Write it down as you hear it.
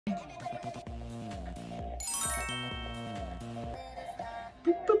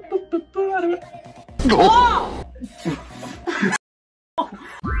Oh!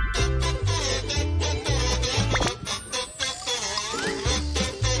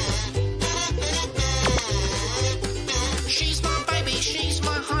 She's my baby, she's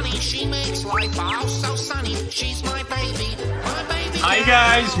my honey, she makes life all so sunny. She's my baby, my baby. Hi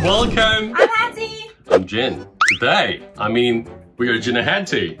guys, welcome. I'm Hattie. I'm Jin. Today, we are Jin and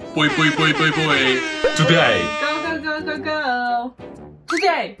Hattie. Boy. Today, Go.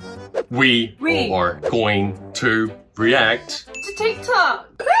 Today, we are going to react. to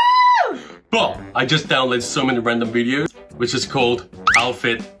TikTok. Woo! But I just downloaded so many random videos, which is called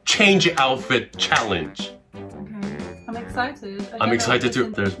Change Outfit Challenge. Okay, I'm excited. I'm excited too.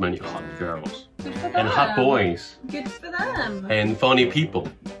 There's many hot girls Good for them. and hot boys Good for them. and funny people.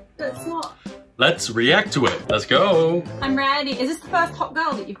 That's not. Let's react to it. Let's go. I'm ready. Is this the first hot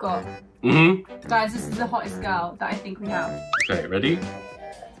girl that you've got? Mm-hmm. Guys, this is the hottest girl that I think we have. Okay, ready?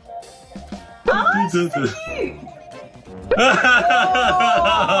 Oh, she's so cute.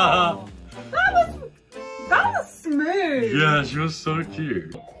 Oh, that was smooth. Yeah, she was so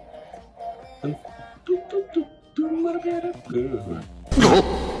cute. Are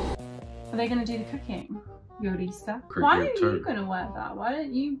they going to do the cooking? Yorista? Why are you going to wear that? Why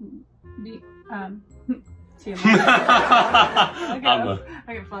don't you be, see you later. I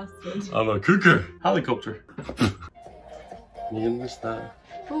get flustered. I'm a cooker. Helicopter. You understand?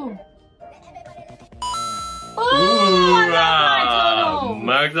 Ooh. Ooh, I love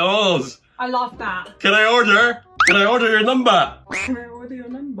McDonald's. I love that. Can I order? Can I order your number? Can I order your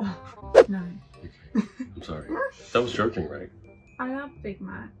number? No. Okay, I'm sorry. That was joking, right? I love Big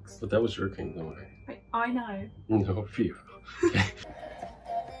Macs. But that was joking, don't worry. I know. No, phew. Okay.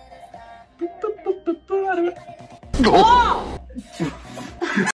 Oh!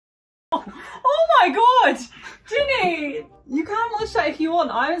 Oh my god! Ginny! You can watch that if you want.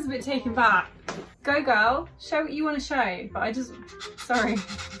 I was a bit taken back. Go girl, show what you want to show. But I just, sorry.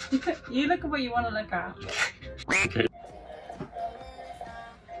 You look at what you want to look at. Okay.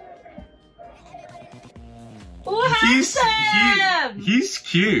 Oh, handsome! He's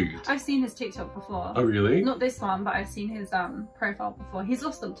cute. I've seen his TikTok before. Oh really? Not this one, but I've seen his profile before. He's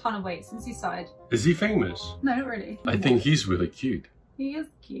lost a ton of weight since he started. Is he famous? No, not really. I think he's really cute. He is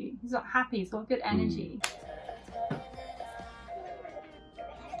cute. He's not happy. He's got good energy.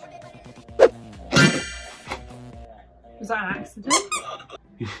 Was that an accident?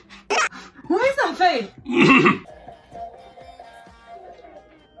 What is that face?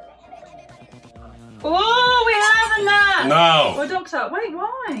 Oh, we have that! No! Oh, doctor. Wait,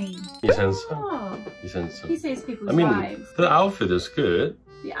 why? He's handsome. Oh. He's handsome. He saves people's I mean, lives. the outfit is good.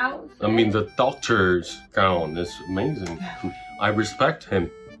 The outfit. I mean, the doctor's gown is amazing. I respect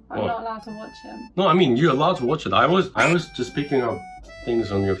him. I'm not allowed to watch him. No, I mean, you're allowed to watch it. I was just picking up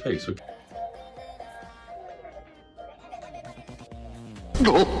things on your face. Okay.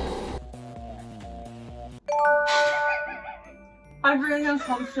 I'm really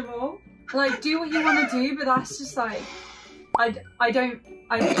uncomfortable. Like, do what you want to do, but that's just like, I feel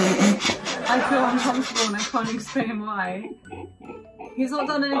uncomfortable and I can't explain why. He's not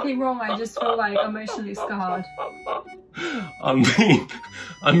done anything wrong, I just feel like emotionally scarred.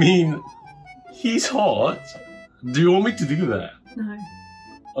 I mean, he's hot. Do you want me to do that? No.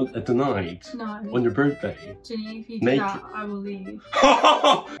 At the night? No. On your birthday? Ginny, if you do Naked. that, I will leave.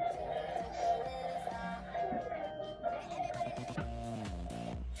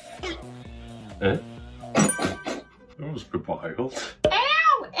 Eh? That was pretty wild.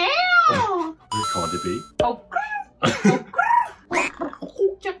 Ow! Ow! Cardi B. Oh, Okay.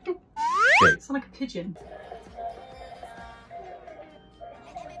 sound like a pigeon.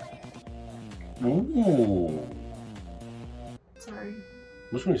 Ooh. Sorry.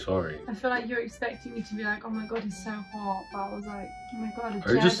 What's me sorry? I feel like you're expecting me to be like, oh my god, he's so hot. But I was like, oh my god,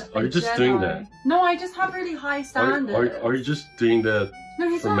 Are you just doing that? No, I just have really high standards. Are you just doing that? No,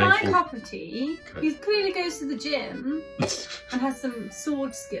 he's for not my making- cup of tea. Okay. He clearly goes to the gym and has some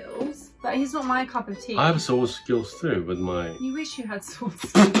sword skills, but he's not my cup of tea. I have sword skills too, with my. You wish you had sword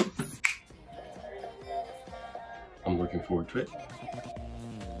skills. I'm looking forward to it.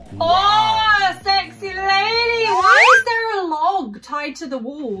 Oh, sexy lady! Why is there a log tied to the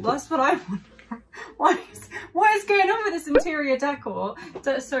wall? That's what I wonder. What is going on with this interior decor?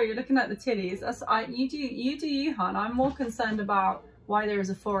 Sorry, you're looking at the titties. You do you, hun. I'm more concerned about why there is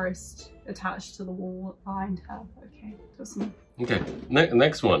a forest attached to the wall behind her. Okay, awesome. Okay,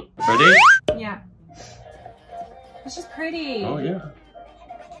 next one. Ready? Yeah. It's just pretty. Oh yeah.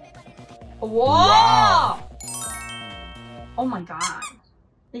 Whoa! Wow. Oh my god.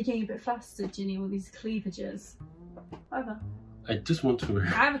 You're getting a bit flustered, Ginny, with these cleavages. Whatever. I just want to wear. I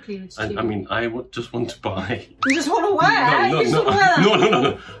have a cleavage too. I mean, I just want to buy. You just want to wear? No, you just want to wear that?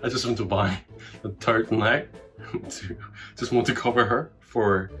 No. I just want to buy the turtleneck. Just want to cover her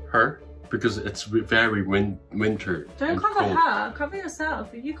for her because it's very winter. Don't and cover cold. her. Cover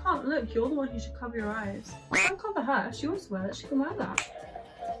yourself. If you can't look, you're the one who should cover your eyes. Don't cover her. She wants to wear that. She can wear that.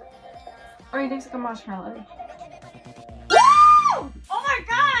 Oh, he looks like a marshmallow. Oh my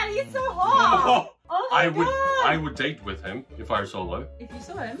god, he's so hot! Oh my god! I would date with him if I saw him. If you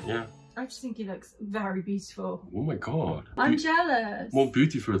saw him? Yeah. I just think he looks very beautiful. Oh my god. I'm jealous. More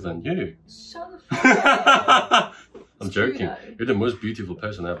beautiful than you. Shut the fuck up. I'm It's true, joking. though. You're the most beautiful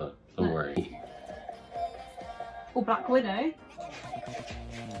person ever. Don't No. worry. Or Black Widow.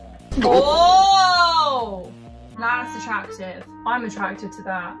 Oh! That's attractive. I'm attracted to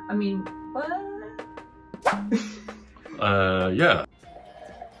that. I mean, what? Yeah.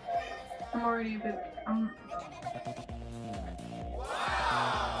 I'm already a bit.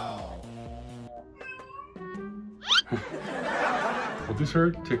 What is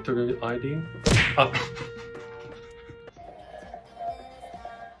her TikTok ID? Ah.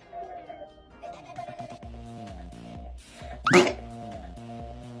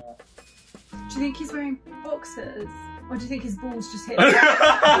 Do you think he's wearing boxers? Or do you think his balls just hit?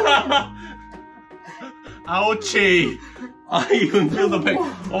 Ouchie! I even feel the pain.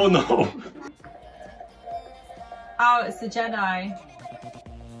 Oh no! Oh, it's the Jedi.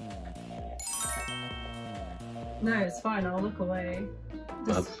 No, it's fine. I'll look away.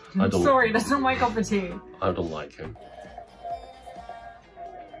 I I'm don't. sorry, that's not my cup of tea. I don't like him.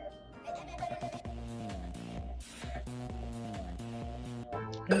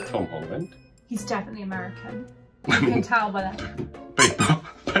 Hey, Tom Holland. He's definitely American. You can tell by that.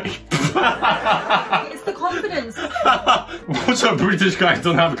 Babe. It's the confidence. What's a British guy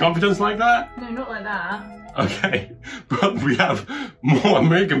don't have confidence like that? No, not like that. Okay, but we have more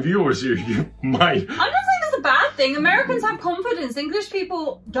American viewers here. You might. I'm not saying that's a bad thing. Americans have confidence. English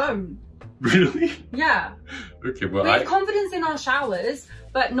people don't. Really? Yeah. Okay, well, We have confidence in our showers,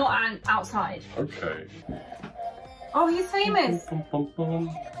 but not outside. Okay. Oh, he's famous. Bum, bum,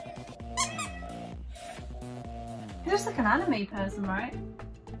 bum. He looks like an anime person, right?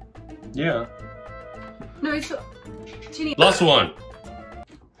 Yeah. No, it's Ginny. Last one.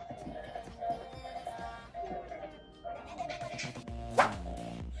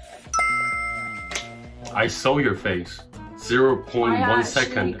 I saw your face. 0.1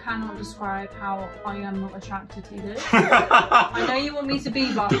 second. I cannot describe how I am not attracted to this. I know you want me to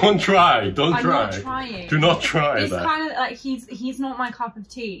be, but Don't try. Don't I'm try. not trying. Do not try It's that. kind of like he's not my cup of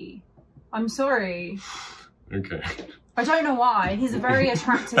tea. I'm sorry. Okay. I don't know why. He's a very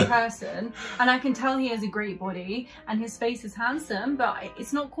attractive person, and I can tell he has a great body, and his face is handsome, but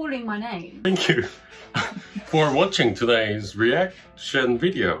it's not calling my name. Thank you for watching today's reaction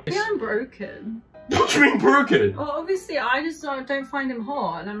video. Yeah, I'm broken. What do you mean broken? Well, obviously, I just don't find him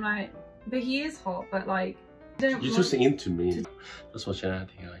hot, and I'm like, but he is hot, but like, don't. You're just into me. That's what Jin and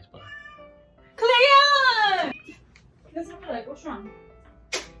Hattie, guys. Bye. Cleo! Let's have a look. What's wrong?